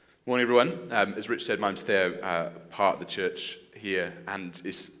Morning, everyone. As Rich said, my name's Theo, part of the church here, and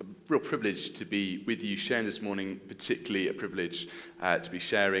it's a real privilege to be with you sharing this morning, particularly a privilege to be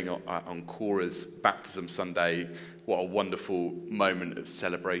sharing on Cora's Baptism Sunday. What a wonderful moment of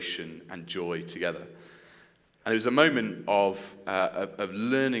celebration and joy together. And it was a moment of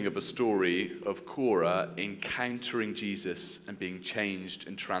learning of a story of Cora encountering Jesus and being changed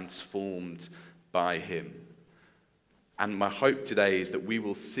and transformed by him. And my hope today is that we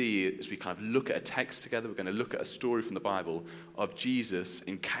will see, as we kind of look at a text together, we're going to look at a story from the Bible of Jesus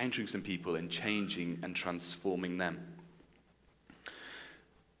encountering some people and changing and transforming them.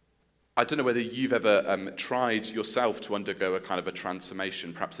 I don't know whether you've ever tried yourself to undergo a kind of a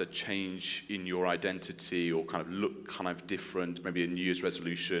transformation, perhaps a change in your identity, or kind of look kind of different, maybe a New Year's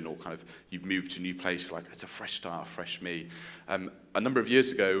resolution, or kind of you've moved to a new place, you're like, it's a fresh start, a fresh me. A number of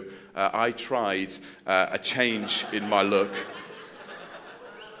years ago, I tried a change in my look.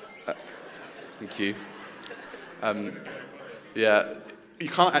 Thank you. Yeah, you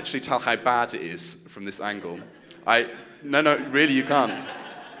can't actually tell how bad it is from this angle. No, really you can't.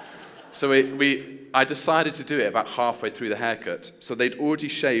 So I decided to do it about halfway through the haircut. So they'd already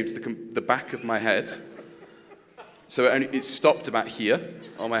shaved the back of my head. So it stopped about here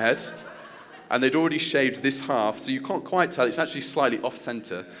on my head. And they'd already shaved this half, so you can't quite tell. It's actually slightly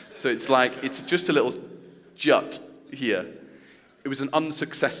off-center. So it's just a little jut here. It was an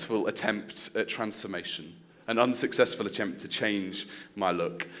unsuccessful attempt at transformation, an unsuccessful attempt to change my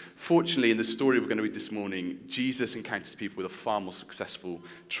look. Fortunately, in the story we're going to read this morning, Jesus encounters people with a far more successful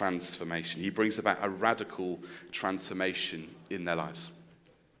transformation. He brings about a radical transformation in their lives.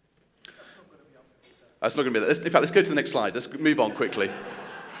 That's not going to be that. In fact, let's go to the next slide. Let's move on quickly.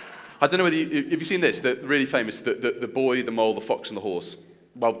 I don't know whether have you seen this, the really famous, the boy, the mole, the fox, and the horse.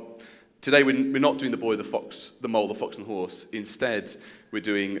 Well, today we're not doing the boy, the fox, the mole, the fox, and the horse. Instead, we're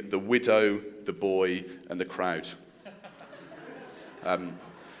doing the widow, the boy, and the crowd.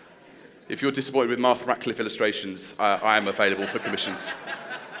 If you're disappointed with Martha Ratcliffe illustrations, I am available for commissions.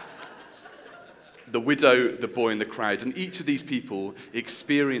 The widow, the boy, and the crowd. And each of these people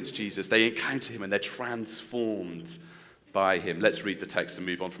experience Jesus. They encounter him and they're transformed by him. Let's read the text and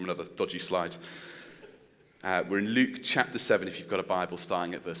move on from another dodgy slide. We're in Luke chapter 7, if you've got a Bible,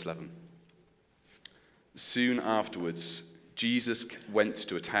 starting at verse 11. Soon afterwards, Jesus went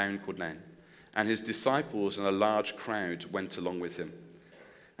to a town called Nain, and his disciples and a large crowd went along with him.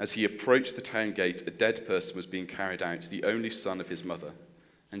 As he approached the town gate, a dead person was being carried out, the only son of his mother,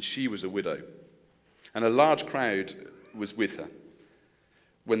 and she was a widow. And a large crowd was with her.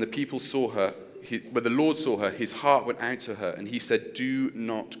 When the Lord saw her, his heart went out to her, and he said, "Do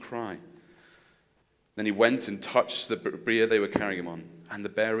not cry." Then he went and touched the bier they were carrying him on, and the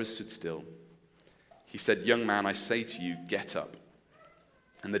bearers stood still. He said, "Young man, I say to you, get up."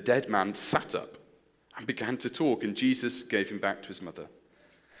 And the dead man sat up and began to talk, and Jesus gave him back to his mother.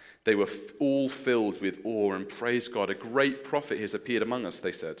 They were all filled with awe and praised God. "A great prophet has appeared among us,"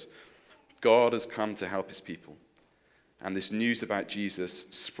 they said. "God has come to help his people." And this news about Jesus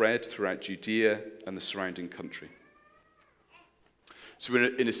spread throughout Judea and the surrounding country. So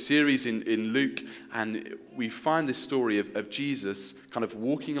we're in a series in Luke, and we find this story of Jesus kind of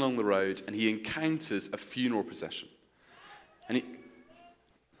walking along the road, and he encounters a funeral procession. And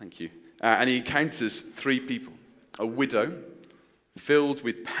he encounters three people. A widow filled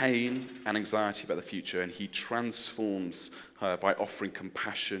with pain and anxiety about the future, and he transforms her by offering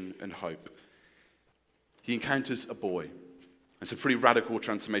compassion and hope. He encounters a boy. It's a pretty radical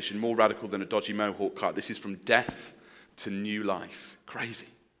transformation, more radical than a dodgy mohawk cut. This is from death to new life. Crazy.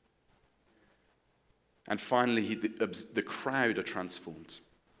 And finally, the crowd are transformed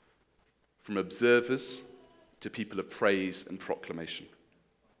from observers to people of praise and proclamation.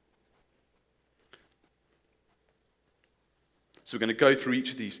 So we're going to go through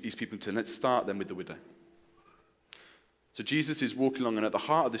each of these people in turn. Let's start then with the widow. So Jesus is walking along, and at the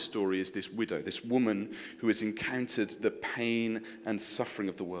heart of this story is this widow, this woman who has encountered the pain and suffering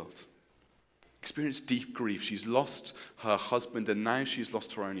of the world. Experienced deep grief. She's lost her husband, and now she's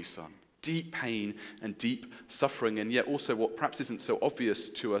lost her only son. Deep pain and deep suffering, and yet also what perhaps isn't so obvious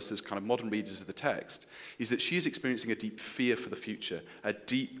to us as kind of modern readers of the text is that she is experiencing a deep fear for the future, a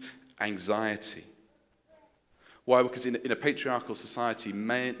deep anxiety. Why? Because in a patriarchal society,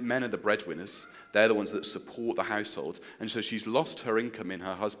 men are the breadwinners. They're the ones that support the household. And so she's lost her income in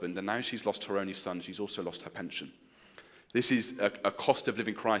her husband, and now she's lost her only son. She's also lost her pension. This is a cost of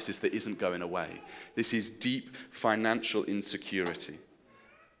living crisis that isn't going away. This is deep financial insecurity.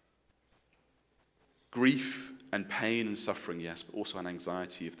 Grief and pain and suffering, yes, but also an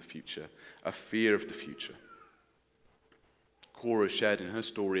anxiety of the future, a fear of the future. Cora shared in her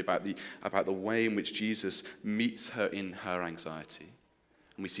story about the way in which Jesus meets her in her anxiety.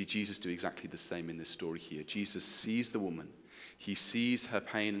 And we see Jesus do exactly the same in this story here. Jesus sees the woman. He sees her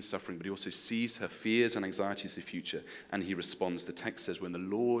pain and suffering, but he also sees her fears and anxieties of the future, and he responds. The text says, when the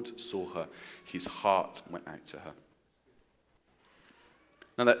Lord saw her, his heart went out to her.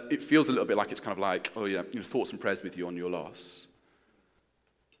 Now, that it feels a little bit like it's kind of like, thoughts and prayers with you on your loss.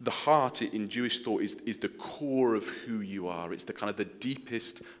 The heart in Jewish thought is the core of who you are. It's the kind of the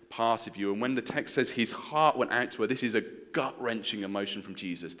deepest part of you. And when the text says his heart went out to her, this is a gut-wrenching emotion from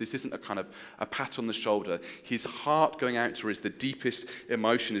Jesus. This isn't a kind of a pat on the shoulder. His heart going out to her is the deepest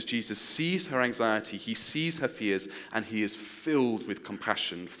emotion as Jesus sees her anxiety, he sees her fears, and he is filled with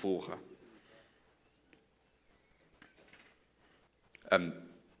compassion for her.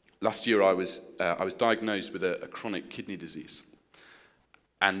 Last year I was diagnosed with a chronic kidney disease.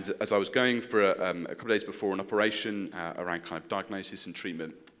 And as I was going for a couple of days before an operation around kind of diagnosis and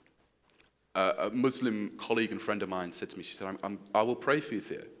treatment, a Muslim colleague and friend of mine said to me, she said, I will pray for you,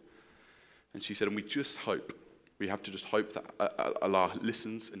 Theo. And she said, and we have to just hope that Allah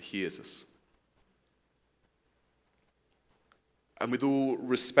listens and hears us. And with all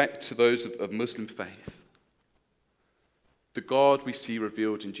respect to those of Muslim faith, the God we see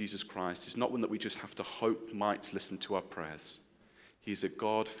revealed in Jesus Christ is not one that we just have to hope might listen to our prayers. He is a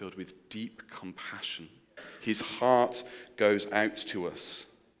God filled with deep compassion. His heart goes out to us.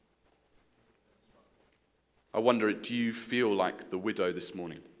 I wonder, do you feel like the widow this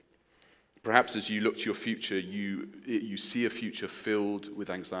morning? Perhaps as you look to your future, you see a future filled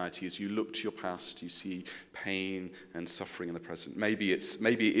with anxiety. As you look to your past, you see pain and suffering in the present. Maybe it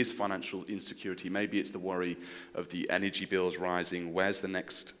is financial insecurity. Maybe it's the worry of the energy bills rising. Where's the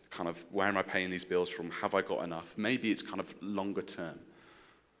next where am I paying these bills from? Have I got enough? Maybe it's kind of longer term.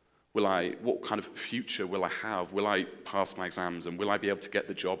 What kind of future will I have? Will I pass my exams, and will I be able to get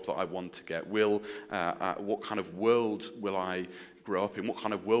the job that I want to get? What kind of world will I grow up in? What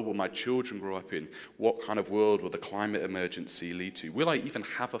kind of world will my children grow up in? What kind of world will the climate emergency lead to? Will I even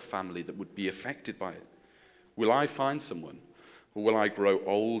have a family that would be affected by it? Will I find someone? Or will I grow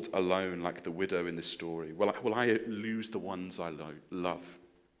old alone like the widow in this story? Will I lose the ones I love?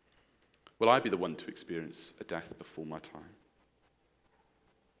 Will I be the one to experience a death before my time?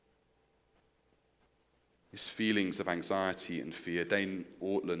 These feelings of anxiety and fear, Dane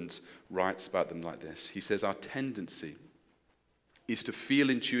Ortland writes about them like this. He says, our tendency is to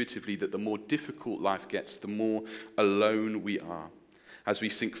feel intuitively that the more difficult life gets, the more alone we are. As we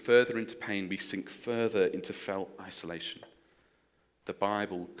sink further into pain, we sink further into felt isolation. The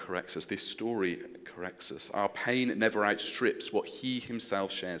Bible corrects us. This story corrects us. Our pain never outstrips what he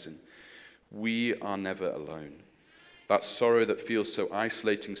himself shares in. We are never alone. That sorrow that feels so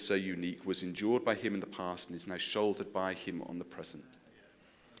isolating, so unique, was endured by him in the past and is now shouldered by him on the present.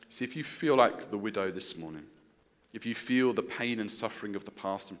 See, if you feel like the widow this morning, if you feel the pain and suffering of the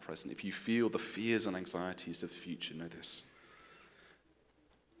past and present, if you feel the fears and anxieties of the future, know this.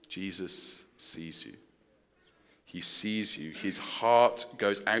 Jesus sees you. He sees you. His heart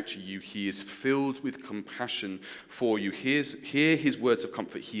goes out to you. He is filled with compassion for you. Hear his words of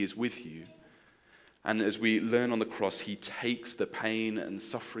comfort. He is with you. And as we learn on the cross, he takes the pain and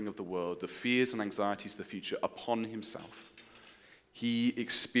suffering of the world, the fears and anxieties of the future upon himself. He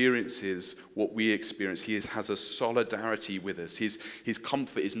experiences what we experience. He has a solidarity with us. His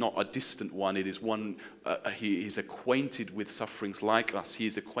comfort is not a distant one. It is one, he is acquainted with sufferings like us. He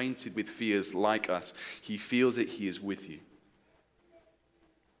is acquainted with fears like us. He feels it. He is with you.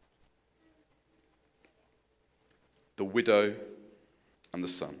 The widow and the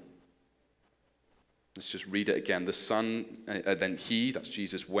son. Let's just read it again. The son, then he, that's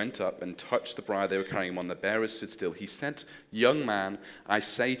Jesus, went up and touched the briar they were carrying him on. The bearers stood still. He said, young man, I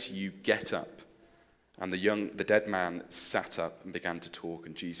say to you, get up. And the dead man sat up and began to talk,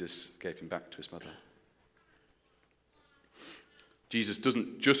 and Jesus gave him back to his mother. Jesus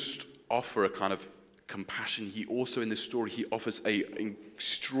doesn't just offer a kind of compassion. He also, in this story, he offers an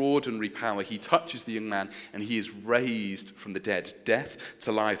extraordinary power. He touches the young man and he is raised from the dead. Death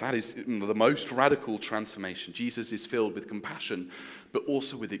to life. That is the most radical transformation. Jesus is filled with compassion, but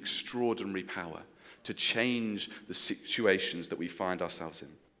also with extraordinary power to change the situations that we find ourselves in.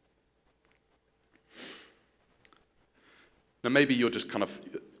 Now, maybe you're just kind of,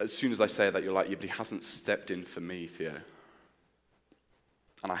 as soon as I say that, you're like, yeah, but he hasn't stepped in for me, Theo.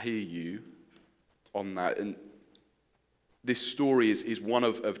 And I hear you on that. And this story is one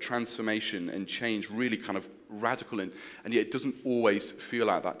of transformation and change, really kind of radical, and yet it doesn't always feel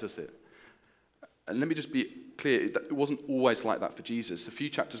like that, does it? And let me just be clear, it wasn't always like that for Jesus. A few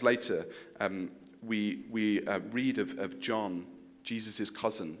chapters later, we read of John Jesus'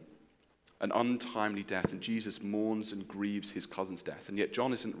 cousin, an untimely death, and Jesus mourns and grieves his cousin's death, and yet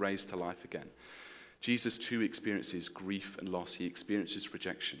John isn't raised to life again. Jesus too experiences grief and loss. He experiences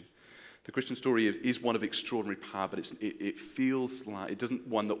rejection. The Christian story is one of extraordinary power, but it feels like, it doesn't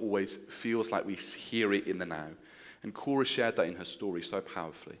one that always feels like we hear it in the now. And Cora shared that in her story so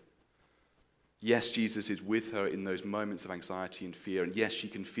powerfully. Yes, Jesus is with her in those moments of anxiety and fear, and yes, she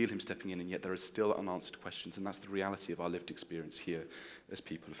can feel him stepping in, and yet there are still unanswered questions, and that's the reality of our lived experience here as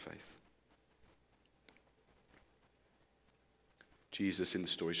people of faith. Jesus in the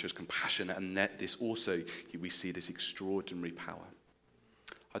story shows compassion, and yet this also, we see this extraordinary power.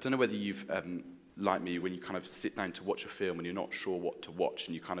 I don't know whether you've, like me, when you kind of sit down to watch a film and you're not sure what to watch,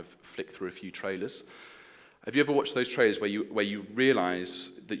 and you kind of flick through a few trailers. Have you ever watched those trailers where you realize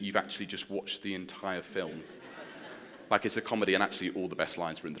that you've actually just watched the entire film? Like it's a comedy and actually all the best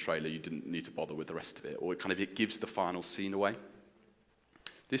lines were in the trailer, you didn't need to bother with the rest of it, or it gives the final scene away.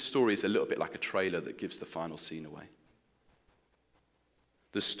 This story is a little bit like a trailer that gives the final scene away.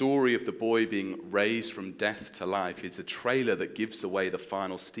 The story of the boy being raised from death to life is a trailer that gives away the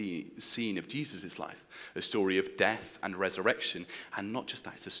final scene of Jesus' life, a story of death and resurrection. And not just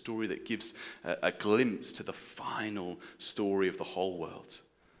that, it's a story that gives a glimpse to the final story of the whole world,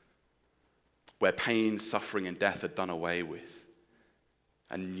 where pain, suffering, and death are done away with.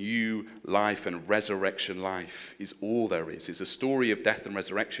 And new life and resurrection life is all there is. It's a story of death and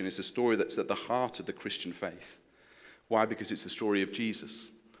resurrection. It's a story that's at the heart of the Christian faith. Why? Because it's the story of Jesus,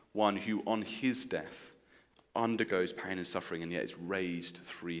 one who on his death undergoes pain and suffering and yet is raised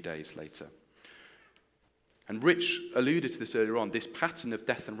 3 days later. And Rich alluded to this earlier on. This pattern of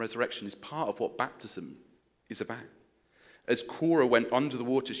death and resurrection is part of what baptism is about. As Cora went under the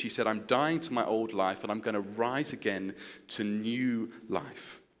water, she said, I'm dying to my old life and I'm going to rise again to new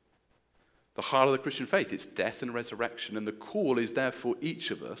life. The heart of the Christian faith, it's death and resurrection. And the call is there for each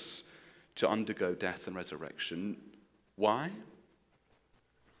of us to undergo death and resurrection. Why?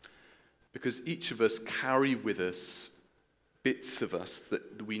 Because each of us carry with us bits of us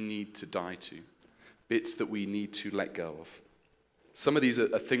that we need to die to, bits that we need to let go of. Some of these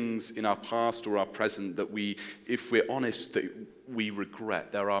are things in our past or our present that we, if we're honest, that we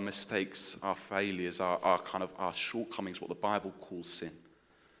regret. There are mistakes, our failures, our shortcomings, what the Bible calls sin.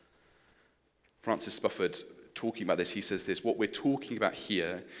 Francis Spufford, talking about this, he says this: what we're talking about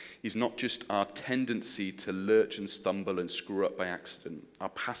here is not just our tendency to lurch and stumble and screw up by accident, our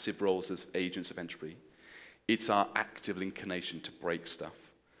passive roles as agents of entry. It's our active inclination to break stuff.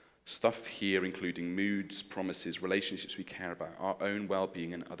 Stuff here including moods, promises, relationships we care about, our own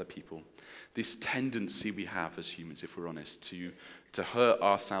well-being and other people. This tendency we have as humans, if we're honest, to hurt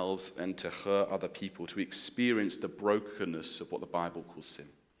ourselves and to hurt other people, to experience the brokenness of what the Bible calls sin.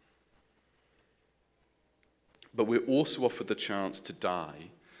 But we're also offered the chance to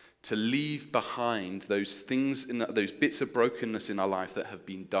die, to leave behind those things, those bits of brokenness in our life that have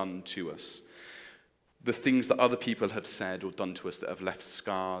been done to us. The things that other people have said or done to us that have left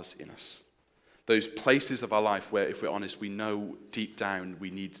scars in us. Those places of our life where, if we're honest, we know deep down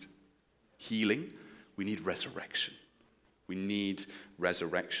we need healing, we need resurrection. We need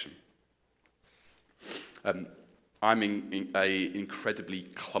resurrection. I'm an incredibly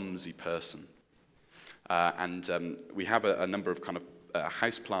clumsy person. And we have a number of kind of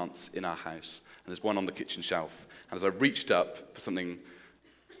house plants in our house, and there's one on the kitchen shelf. And as I reached up for something,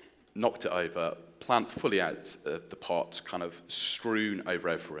 knocked it over, plant fully out of the pot, kind of strewn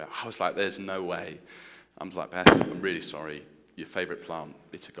over it. I was like, there's no way. I'm like, Beth, I'm really sorry. Your favourite plant,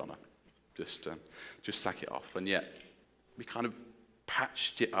 it's a goner. Just sack it off. And yet, we kind of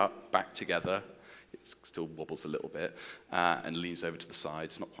patched it up back together. It still wobbles a little bit and leans over to the side.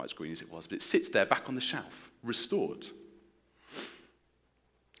 It's not quite as green as it was, but it sits there back on the shelf, restored.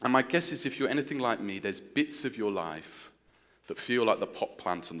 And my guess is if you're anything like me, there's bits of your life that feel like the pot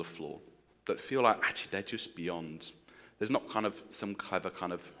plant on the floor, that feel like actually they're just beyond. There's not kind of some clever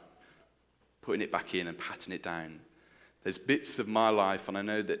kind of putting it back in and patting it down. There's bits of my life, and I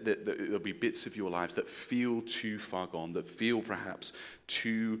know that there'll be bits of your lives that feel too far gone, that feel perhaps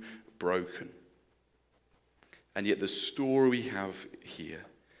too broken. And yet the story we have here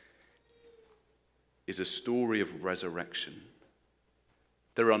is a story of resurrection.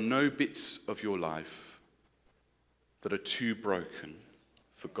 There are no bits of your life that are too broken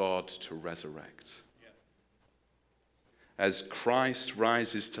for God to resurrect. As Christ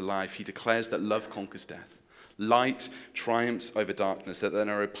rises to life, he declares that love conquers death. Light triumphs over darkness, that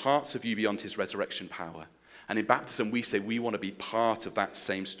there are parts of you beyond his resurrection power. And in baptism, we say we want to be part of that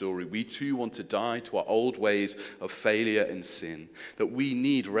same story. We too want to die to our old ways of failure and sin, that we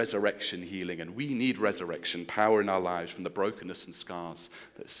need resurrection healing and we need resurrection power in our lives from the brokenness and scars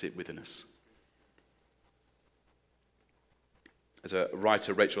that sit within us. As a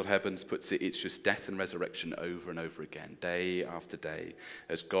writer, Rachel Evans, puts it, it's just death and resurrection over and over again, day after day,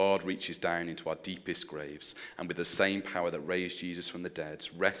 as God reaches down into our deepest graves and with the same power that raised Jesus from the dead,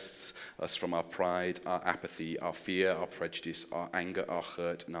 wrests us from our pride, our apathy, our fear, our prejudice, our anger, our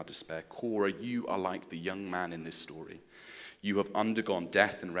hurt, and our despair. Cora, you are like the young man in this story. You have undergone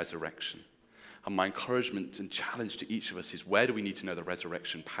death and resurrection. And my encouragement and challenge to each of us is, where do we need to know the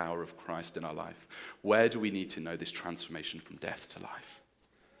resurrection power of Christ in our life? Where do we need to know this transformation from death to life?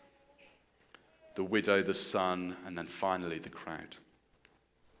 The widow, the son, and then finally the crowd.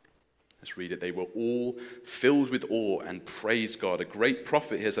 Let's read it. They were all filled with awe and praised God. A great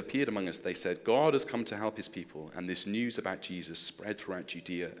prophet has appeared among us, they said. God has come to help his people, and this news about Jesus spread throughout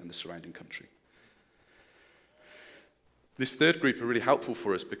Judea and the surrounding country. This third group are really helpful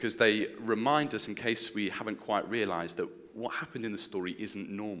for us because they remind us, in case we haven't quite realized, that what happened in the story isn't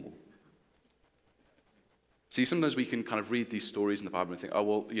normal. See, sometimes we can kind of read these stories in the Bible and think, oh,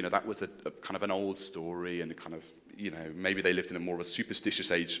 well, that was a kind of an old story and kind of, maybe they lived in a more of a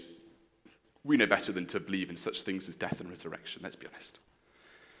superstitious age. We know better than to believe in such things as death and resurrection, let's be honest.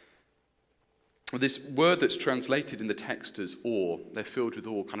 Well, this word that's translated in the text as awe, they're filled with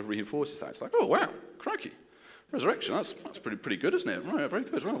awe, kind of reinforces that. It's like, oh, wow, crikey. Resurrection, that's pretty good, isn't it? Right, very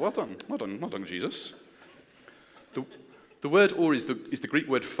good. Well done, Jesus. The word awe is the Greek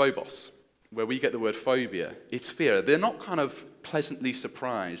word phobos, where we get the word phobia. It's fear. They're not kind of pleasantly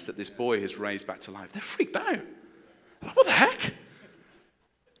surprised that this boy is raised back to life. They're freaked out. They're like, what the heck?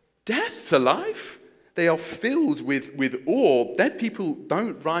 Death to life? They are filled with awe. Dead people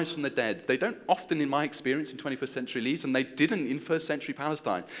don't rise from the dead. They don't often, in my experience, in 21st century Leeds, and they didn't in first century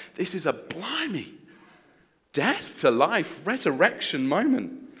Palestine. This is a blimey. Death to life, resurrection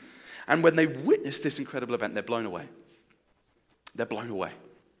moment. And when they witness this incredible event, they're blown away. They're blown away.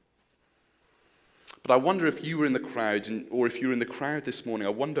 But I wonder if you were in the crowd, or if you were in the crowd this morning, I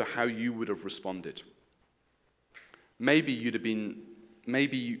wonder how you would have responded. Maybe this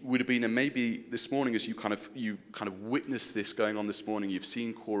morning, as you kind of witnessed this going on this morning, you've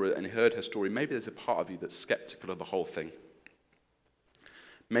seen Cora and heard her story, maybe there's a part of you that's skeptical of the whole thing.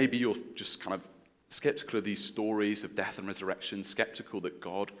 Maybe you're just kind of skeptical of these stories of death and resurrection, skeptical that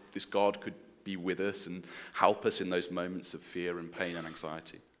this God could be with us and help us in those moments of fear and pain and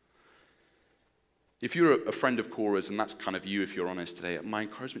anxiety. If you're a friend of Cora's, and that's kind of you if you're honest today, my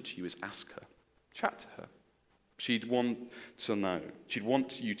encouragement to you is ask her, chat to her. She'd want to know. She'd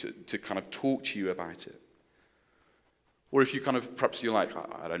want you to kind of talk to you about it. Or if you perhaps you're like,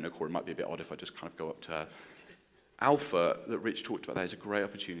 I don't know, Cora, it might be a bit odd if I just kind of go up to her. Alpha, that Rich talked about, that is a great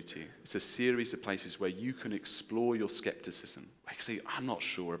opportunity. It's a series of places where you can explore your skepticism. Like, say, I'm not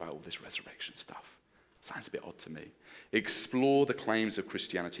sure about all this resurrection stuff. Sounds a bit odd to me. Explore the claims of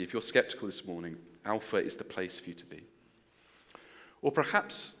Christianity. If you're skeptical this morning, Alpha is the place for you to be. Or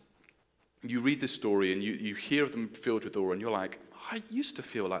perhaps you read this story and you hear them filled with awe and you're like, I used to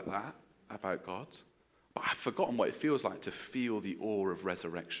feel like that about God, but I've forgotten what it feels like to feel the awe of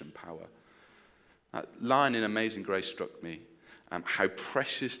resurrection power. That line in Amazing Grace struck me. How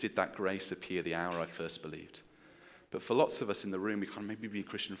precious did that grace appear the hour I first believed. But for lots of us in the room, we kind of maybe been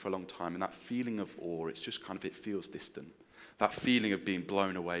Christian for a long time, and that feeling of awe, it's just kind of, it feels distant. That feeling of being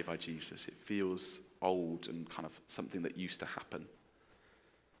blown away by Jesus, it feels old and kind of something that used to happen.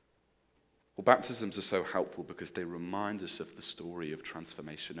 Well, baptisms are so helpful because they remind us of the story of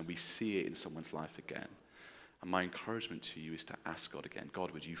transformation, and we see it in someone's life again. And my encouragement to you is to ask God again,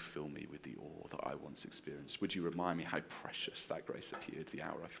 God, would you fill me with the awe that I once experienced? Would you remind me how precious that grace appeared the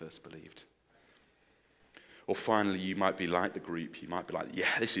hour I first believed? Or finally, you might be like the group. You might be like,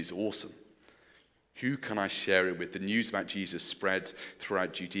 yeah, this is awesome. Who can I share it with? The news about Jesus spread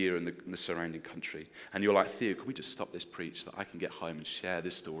throughout Judea and the surrounding country. And you're like, Theo, can we just stop this preach so that I can get home and share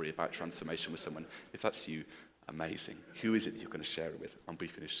this story about transformation with someone? If that's you, amazing. Who is it that you're going to share it with? I'll be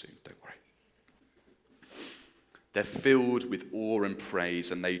finished soon, don't worry. They're filled with awe and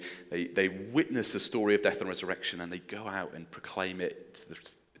praise, and they witness the story of death and resurrection, and they go out and proclaim it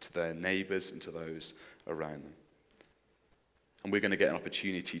to their neighbors and to those around them. And we're going to get an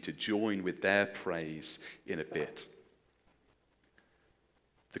opportunity to join with their praise in a bit.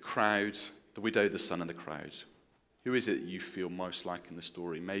 The crowd, the widow, the son, and the crowd. Who is it you feel most like in the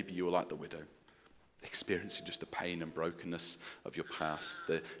story? Maybe you're like the widow, experiencing just the pain and brokenness of your past,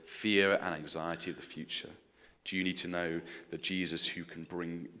 the fear and anxiety of the future. Do you need to know the Jesus who can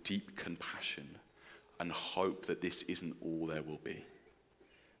bring deep compassion and hope that this isn't all there will be.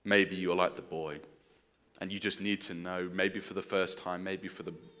 Maybe you're like the boy, and you just need to know, maybe for the first time, maybe for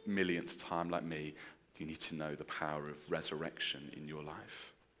the millionth time like me, you need to know the power of resurrection in your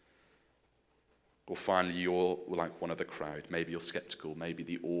life. Or finally, you're like one of the crowd. Maybe you're skeptical, maybe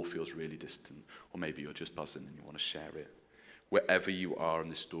the awe feels really distant, or maybe you're just buzzing and you want to share it. Wherever you are in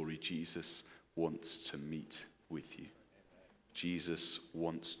this story, Jesus wants to meet with you. Jesus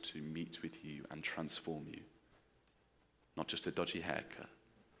wants to meet with you and transform you. Not just a dodgy haircut,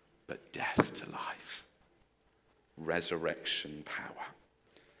 but death to life. Resurrection power.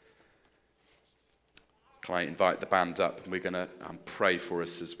 Can I invite the band up? And we're going to pray for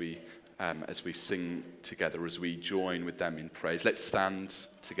us as we sing together, as we join with them in praise. Let's stand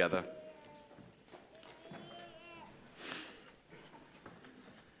together.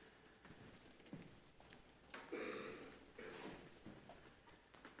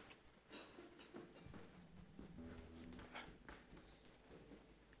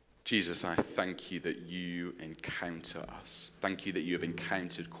 Jesus, I thank you that you encounter us. Thank you that you have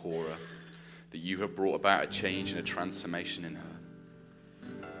encountered Cora, that you have brought about a change and a transformation in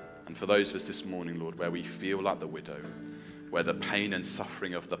her. And for those of us this morning, Lord, where we feel like the widow, where the pain and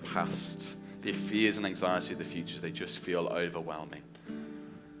suffering of the past, the fears and anxiety of the future, they just feel overwhelming.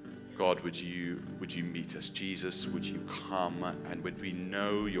 God, would you meet us? Jesus, would you come, and would we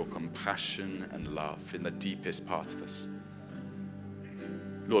know your compassion and love in the deepest part of us?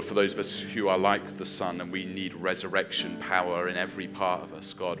 Lord, for those of us who are like the Son and we need resurrection power in every part of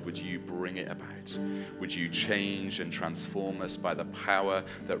us, God, would you bring it about? Would you change and transform us by the power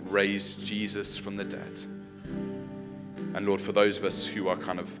that raised Jesus from the dead? And Lord, for those of us who are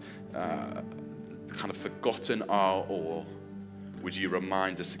kind of forgotten our awe, would you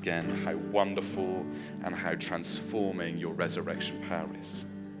remind us again how wonderful and how transforming your resurrection power is?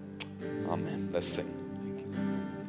 Amen. Let's sing.